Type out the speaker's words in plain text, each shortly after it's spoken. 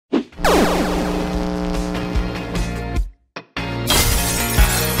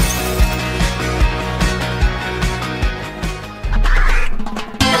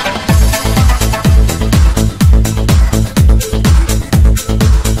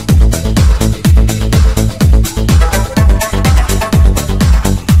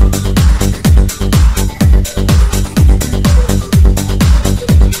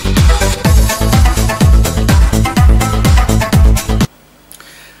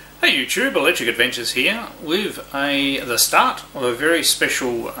Hey YouTube, Electric Adventures here with the start of a very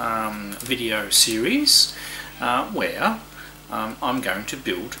special video series where I'm going to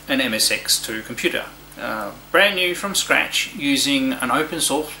build an MSX2 computer. Brand new from scratch using an open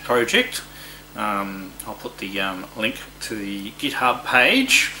source project. I'll put the link to the GitHub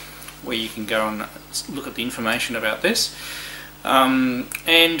page where you can go and look at the information about this.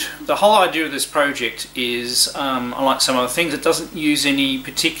 And the whole idea of this project is, unlike some other things, it doesn't use any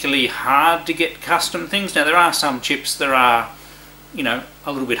particularly hard to get custom things. Now there are some chips that are, you know,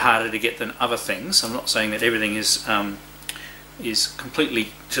 a little bit harder to get than other things. I'm not saying that everything is completely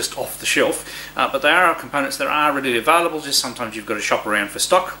just off the shelf, but there are components that are readily available. Just sometimes you've got to shop around for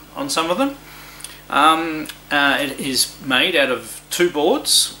stock on some of them. It is made out of two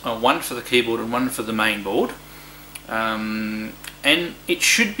boards, one for the keyboard and one for the main board. And it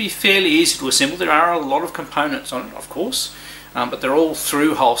should be fairly easy to assemble. There are a lot of components on it, of course, but they're all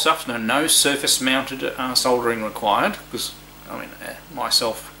through-hole stuff. No surface-mounted soldering required, because I mean,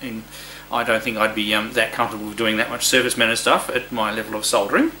 myself, I don't think I'd be that comfortable with doing that much surface-mounted stuff at my level of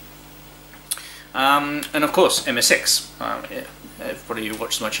soldering. And of course, MSX. Everybody who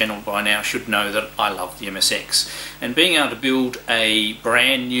watches my channel by now should know that I love the MSX. And being able to build a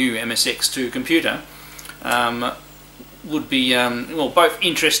brand new MSX2 computer would be well, both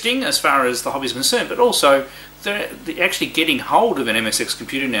interesting as far as the hobby is concerned, but also actually getting hold of an MSX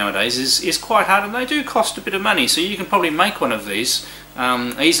computer nowadays is quite hard, and they do cost a bit of money. So you can probably make one of these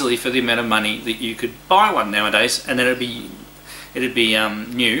easily for the amount of money that you could buy one nowadays, and then it'd be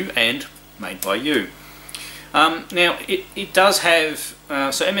new and made by you. Now it does have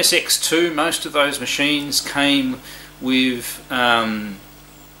so MSX2. Most of those machines came with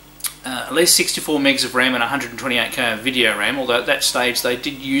at least 64 megs of RAM and 128k of video RAM, although at that stage they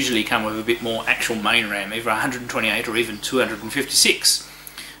did usually come with a bit more actual main RAM, either 128 or even 256.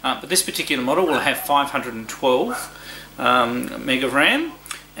 But this particular model will have 512 meg of RAM,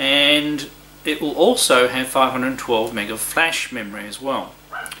 and it will also have 512 meg of flash memory as well.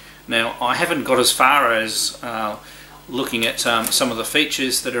 Now I haven't got as far as looking at some of the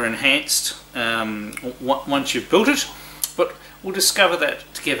features that are enhanced once you've built it, but we'll discover that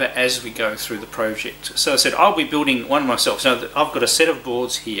together as we go through the project. So I said I'll be building one myself. So I've got a set of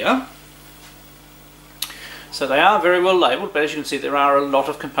boards here. So they are very well labelled, but as you can see there are a lot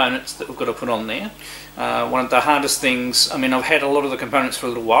of components that we've got to put on there. One of the hardest things, I mean, I've had a lot of the components for a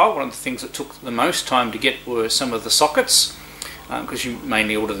little while. One of the things that took the most time to get were some of the sockets, because you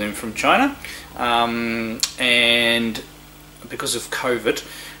mainly order them from China. And because of COVID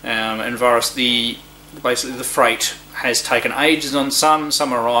and virus, basically the freight has taken ages on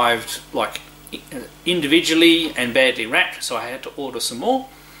some arrived like individually and badly wrapped, so I had to order some more,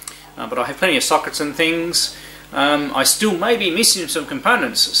 but I have plenty of sockets and things. I still may be missing some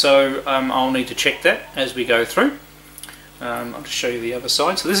components, so I'll need to check that as we go through. I'll just show you the other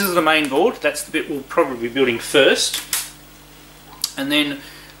side. So this is the main board. That's the bit we'll probably be building first, and then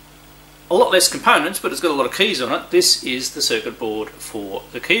a lot less components, but it's got a lot of keys on it. This is the circuit board for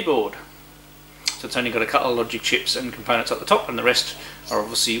the keyboard. So it's only got a couple of logic chips and components at the top, and the rest are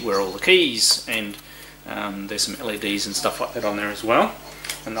obviously where all the keys, and there's some LEDs and stuff like that on there as well.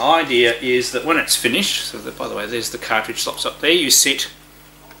 And the idea is that when it's finished, so that, by the way, there's the cartridge slots up there, you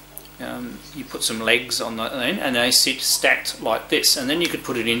put some legs on the end and they sit stacked like this, and then you could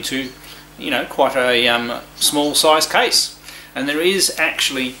put it into, you know, quite a small size case. And there is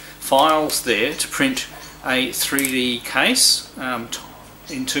actually files there to print a 3D case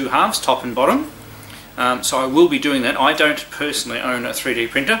in two halves, top and bottom. So I will be doing that. I don't personally own a 3D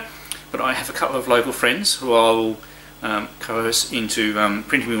printer, but I have a couple of local friends who I will coerce into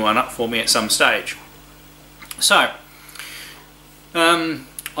printing me one up for me at some stage. So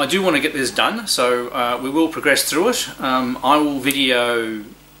I do want to get this done, so we will progress through it. I will video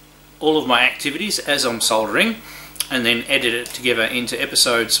all of my activities as I'm soldering, and then edit it together into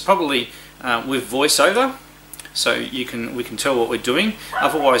episodes, probably with voiceover, so we can tell what we're doing.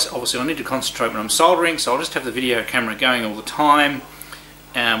 Otherwise, obviously, I need to concentrate when I'm soldering, so I'll just have the video camera going all the time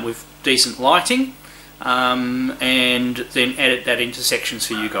with decent lighting, and then edit that into sections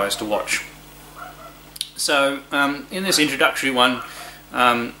for you guys to watch. So in this introductory one,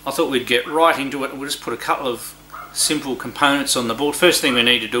 I thought we'd get right into it. We'll just put a couple of simple components on the board. First thing we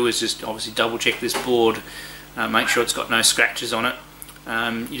need to do is just obviously double check this board, make sure it's got no scratches on it.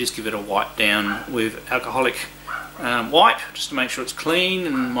 You just give it a wipe down with alcoholic wipe, just to make sure it's clean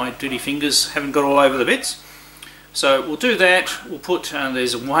and my dirty fingers haven't got all over the bits. So we'll do that. We'll put,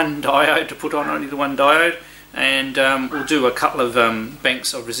 there's one diode to put on, only the one diode, and we'll do a couple of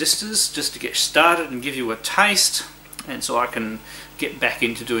banks of resistors just to get started and give you a taste, and so I can get back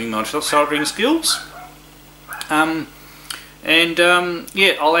into doing my soldering skills. Yeah,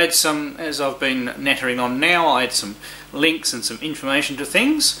 I'll add some, as I've been nattering on now, I'll add some links and some information to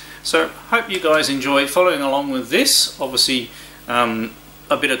things. So hope you guys enjoy following along with this. Obviously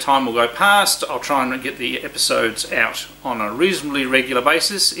a bit of time will go past. I'll try and get the episodes out on a reasonably regular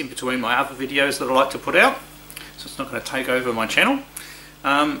basis in between my other videos that I like to put out. So it's not going to take over my channel.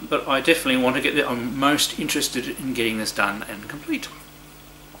 But I definitely want to get there. I'm most interested in getting this done and complete.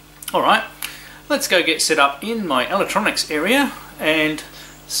 Alright, let's go get set up in my electronics area and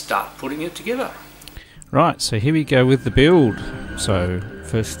start putting it together. Right, so here we go with the build. So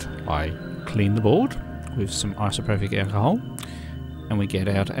first I clean the board with some isopropyl alcohol and we get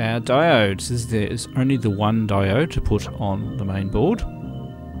out our diodes. There's only the one diode to put on the main board.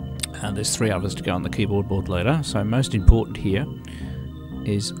 There's 3 others to go on the keyboard board later. So most important here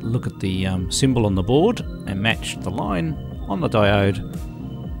is look at the symbol on the board and match the line on the diode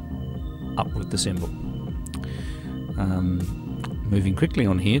up with the symbol. Moving quickly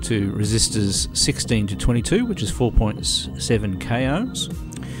on here to resistors 16 to 22, which is 4.7 k ohms.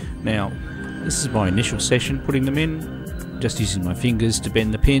 Now this is my initial session putting them in, just using my fingers to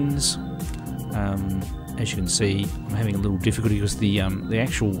bend the pins. As you can see, I'm having a little difficulty because the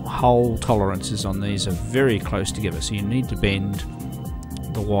actual hole tolerances on these are very close together, so you need to bend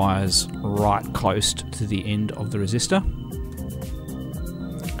the wires right close to the end of the resistor.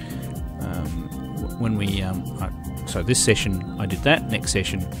 So this session I did that. Next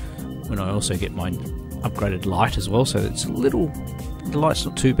session, when I also get my upgraded light as well, so it's a little, the light's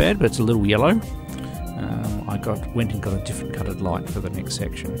not too bad, but it's a little yellow. I went and got a different coloured light for the next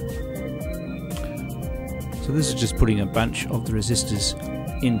section. So this is just putting a bunch of the resistors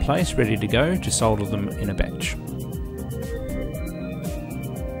in place, ready to go to solder them in a batch.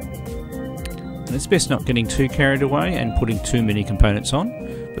 And it's best not getting too carried away and putting too many components on,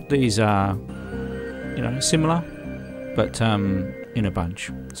 but these are, you know, similar, but in a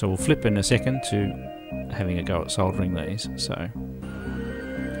bunch. So we'll flip in a second to having a go at soldering these. So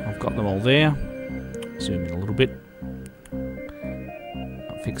I've got them all there. Zoom in a little bit.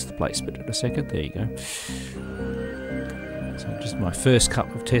 I'll fix the placement in a second. There you go. So just my first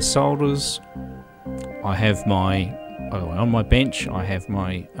couple of test solders. I have my, on my bench, I have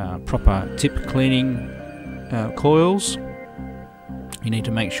my proper tip cleaning coils. You need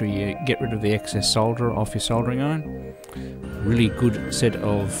to make sure you get rid of the excess solder off your soldering iron. Really good set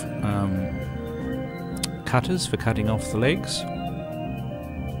of cutters for cutting off the legs.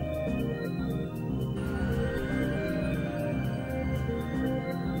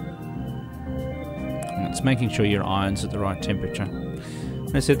 And it's making sure your iron's at the right temperature.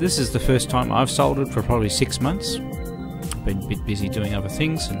 As I said, this is the first time I've soldered for probably 6 months. I've been a bit busy doing other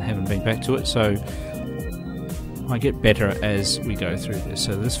things and haven't been back to it, so I get better as we go through this.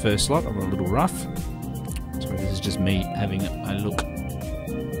 So this first slot I'm a little rough. So this is just me having a look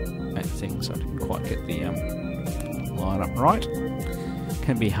at things. I didn't quite get the line up right.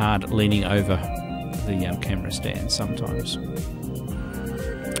 Can be hard leaning over the camera stand sometimes.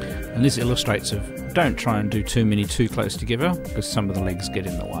 And this illustrates of don't try and do too many too close together because some of the legs get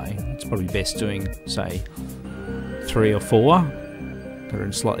in the way. It's probably best doing, say, 3 or 4 that are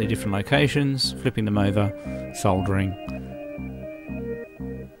in slightly different locations, flipping them over, soldering.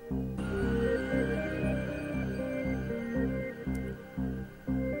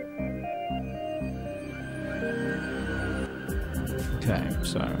 Okay,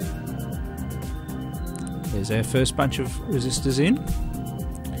 so there's our first bunch of resistors in.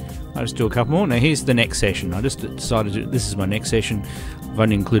 I'll just do a couple more. Now here's the next session. I just decided this is my next session. I've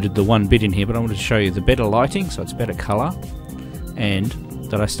only included the one bit in here, but I wanted to show you the better lighting, so it's better colour, and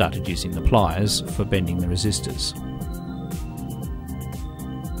that I started using the pliers for bending the resistors.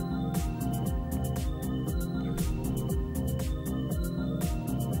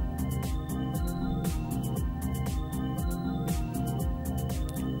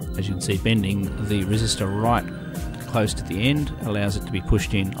 As you can see, bending the resistor right close to the end allows it to be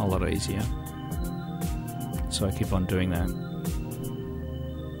pushed in a lot easier. So I keep on doing that.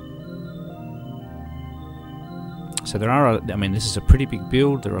 So there are, I mean, this is a pretty big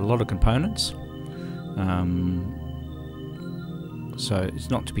build. There are a lot of components. So it's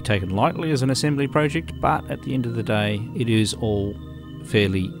not to be taken lightly as an assembly project, but at the end of the day, it is all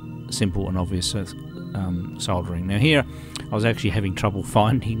fairly simple and obvious soldering. Now here, I was actually having trouble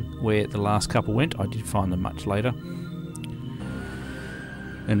finding where the last couple went. I did find them much later.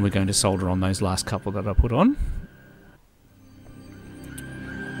 And we're going to solder on those last couple that I put on.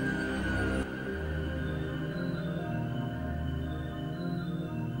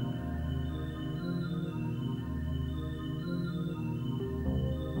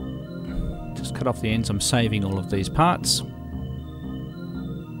 just cut off the ends. I'm saving all of these parts.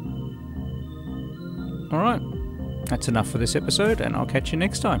 Alright, that's enough for this episode, and I'll catch you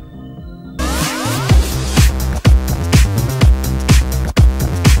next time.